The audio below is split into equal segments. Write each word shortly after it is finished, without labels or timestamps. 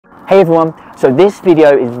Hey everyone, so this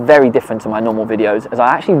video is very different to my normal videos as I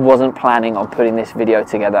actually wasn't planning on putting this video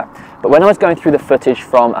together. But when I was going through the footage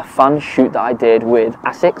from a fun shoot that I did with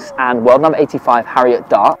ASICS and world number 85 Harriet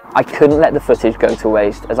Dart, I couldn't let the footage go to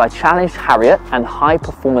waste as I challenged Harriet and high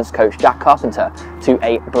performance coach Jack Carpenter to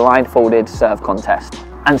a blindfolded serve contest.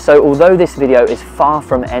 And so although this video is far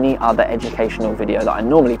from any other educational video that I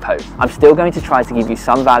normally post, I'm still going to try to give you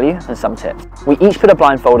some value and some tips. We each put a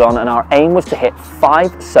blindfold on and our aim was to hit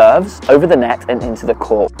 5 serves over the net and into the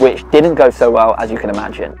court, which didn't go so well as you can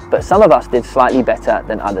imagine. But some of us did slightly better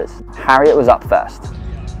than others. Harriet was up first.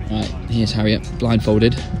 Right, here's Harriet,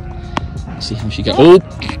 blindfolded. Let's see how she goes. Oh!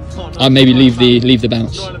 I'll maybe leave the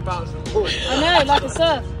bounce. I know, like a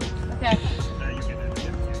serve. Okay.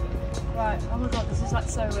 Right, oh my god, this is like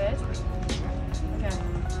so weird. Okay.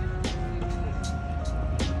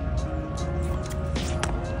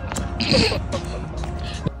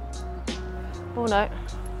 Oh no.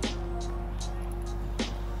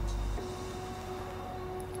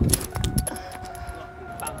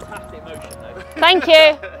 Fantastic motion though. Thank you.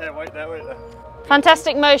 Yeah, wait there.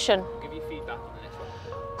 Fantastic motion. I'll give you feedback on this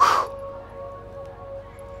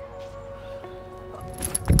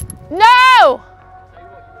one. No!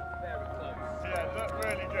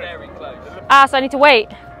 Very close. Ah, so I need to wait.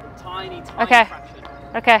 Tiny Okay. fraction.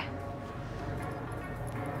 Okay.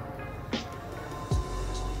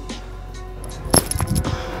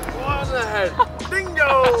 What the head? Bingo!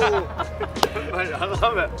 Mate, I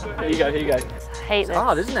love it. Here you go. I hate this. It's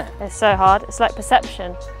hard, isn't it? It's so hard. It's like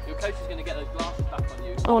perception. Your coach is going to get those glasses back on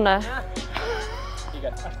you. Oh no. Here you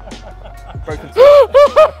go. Broken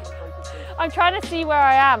I'm trying to see where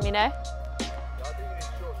I am, you know?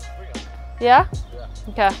 Yeah?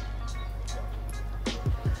 Okay.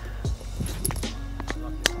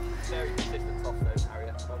 Very consistent toss though,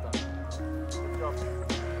 Harriet. Well done. Good job.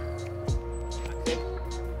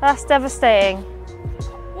 That's devastating.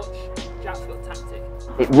 Watch, Jack's got tactic.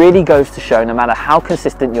 It really goes to show no matter how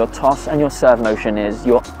consistent your toss and your serve motion is,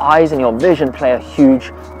 your eyes and your vision play a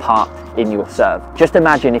huge part in your serve. Just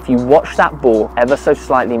imagine if you watch that ball ever so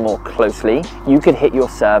slightly more closely, you could hit your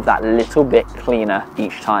serve that little bit cleaner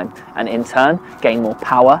each time and in turn gain more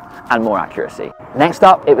power and more accuracy. Next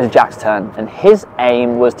up, it was Jack's turn and his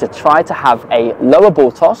aim was to try to have a lower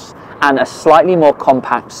ball toss and a slightly more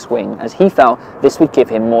compact swing as he felt this would give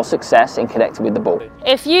him more success in connecting with the ball.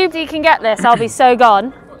 If you can get this, I'll be so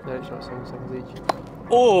gone.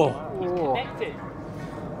 Oh! Connected.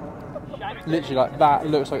 Literally like that, it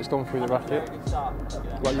looks like it's gone through the racket.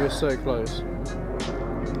 Like you were so close.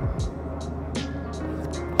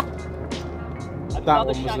 That one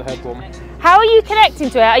was the head one. How are you connecting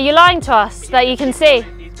to it? Are you lying to us that you can see?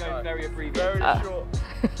 He's going very abbreviated. Very short.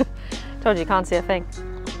 Told you can't see a thing.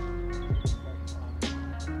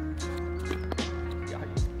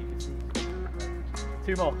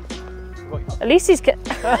 Two more. At least he's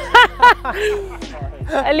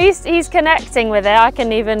at least he's connecting with it. I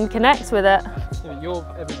can even connect with it. Yeah, your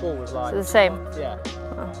every ball was like It's the same. Yeah.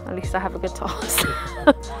 Well, at least I have a good toss. Did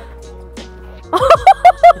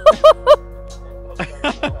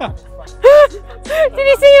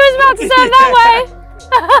you see he was about to serve that way?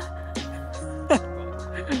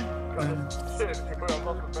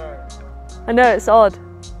 I know, it's odd.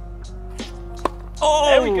 Oh!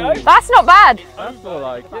 There we go. That's not bad. I feel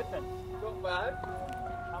like it. Not bad.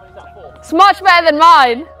 How many is that for? It's much better than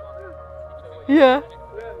mine. Yeah.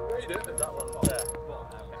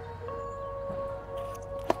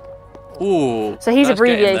 Ooh. So he's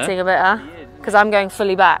abbreviating a bit, huh? Because I'm going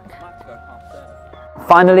fully back.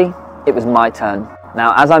 Finally, it was my turn.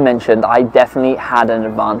 Now, as I mentioned, I definitely had an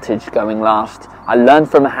advantage going last. I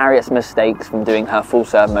learned from Harriet's mistakes from doing her full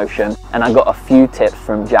serve motion, and I got a few tips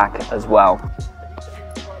from Jack as well.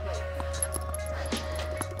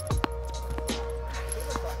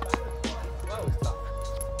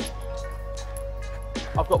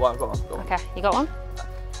 I've got one. Okay, you got one?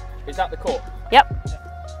 Is that the court? Yep.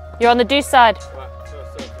 You're on the deuce side. Right,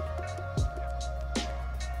 first serve.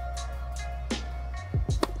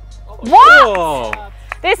 What? Oh!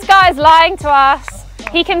 This guy's lying to us.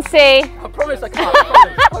 He can see. I promise I can't.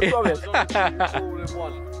 I promise. All in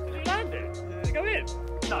one. Did you land it? Did it go in?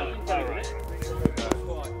 No, you got it.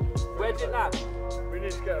 Where did it land? We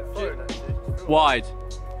need to get a phone actually. Wide.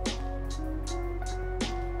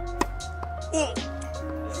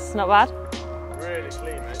 It's not bad. Really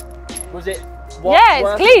clean, mate. Was it? Yeah,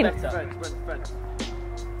 it's clean. French.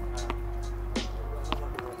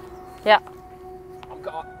 Yeah.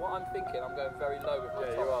 What I'm thinking, I'm going very low with my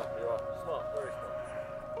top. You are. Smart, very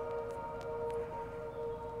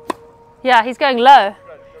smart. Yeah, he's going low.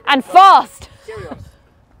 And fast. Curious.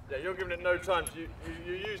 Yeah, you're giving it no time. So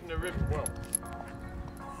you're using the rib well.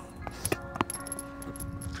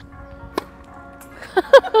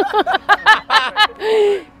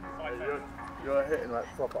 You're hitting like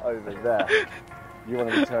proper over there. You want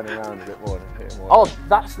to be turning around a bit more and hitting more. Oh,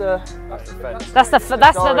 that's the fence. That's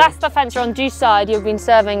the fence. You're on due side. You've been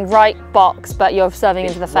serving right box, but you're serving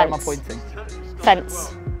into the fence. Where am I pointing?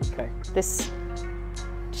 Fence. Okay. This.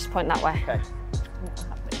 Just point that way. Okay.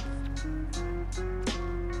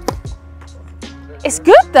 It's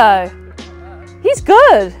good though. He's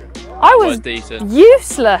good. I was decent.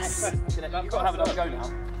 useless. You've got to have another go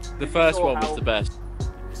now. The first one was the best.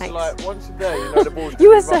 So like once a day, you know the ball's You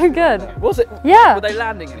were so good. Was it? Yeah. Were they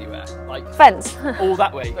landing anywhere? Like Fence. all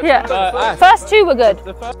that way? Yeah. First two were good.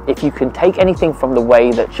 If you can take anything from the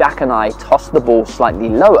way that Jack and I toss the ball slightly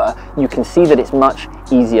lower, you can see that it's much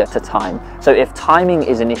easier to time. So if timing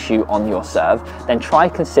is an issue on your serve, then try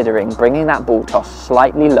considering bringing that ball toss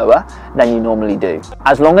slightly lower than you normally do.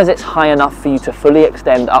 As long as it's high enough for you to fully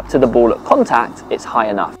extend up to the ball at contact, it's high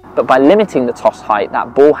enough. But by limiting the toss height,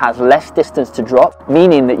 that ball has less distance to drop,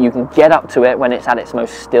 meaning that you can get up to it when it's at its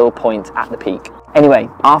most still point at the peak. Anyway,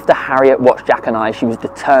 after Harriet watched Jack and I, she was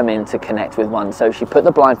determined to connect with one, so she put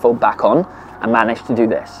the blindfold back on and managed to do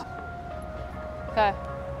this. Okay.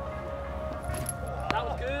 That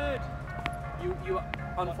was good. You were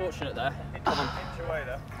unfortunate there. Come on.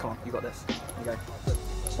 Come on, you got this. You go.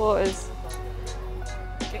 What is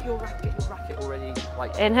Get your racket already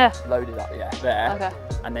like in here? loaded up, yeah. There. Okay.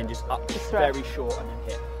 And then just up Just very short and then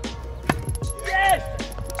hit. Yes!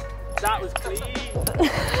 That was clean.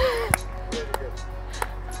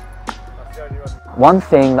 One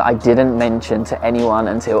thing that I didn't mention to anyone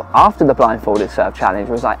until after the blindfolded serve challenge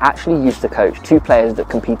was I actually used to coach two players that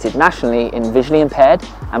competed nationally in visually impaired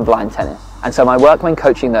and blind tennis. And so my work when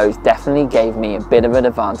coaching those definitely gave me a bit of an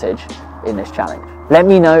advantage in this challenge. Let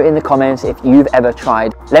me know in the comments if you've ever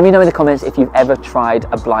tried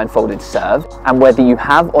a blindfolded serve, and whether you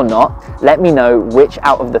have or not, let me know which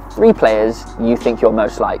out of the three players you think you're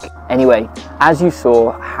most like. Anyway, as you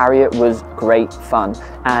saw, Harriet was great fun,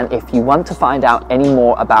 and if you want to find out any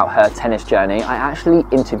more about her tennis journey, I actually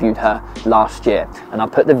interviewed her last year, and I'll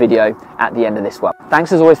put the video at the end of this one.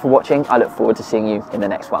 Thanks as always for watching. I look forward to seeing you in the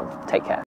next one. Take care.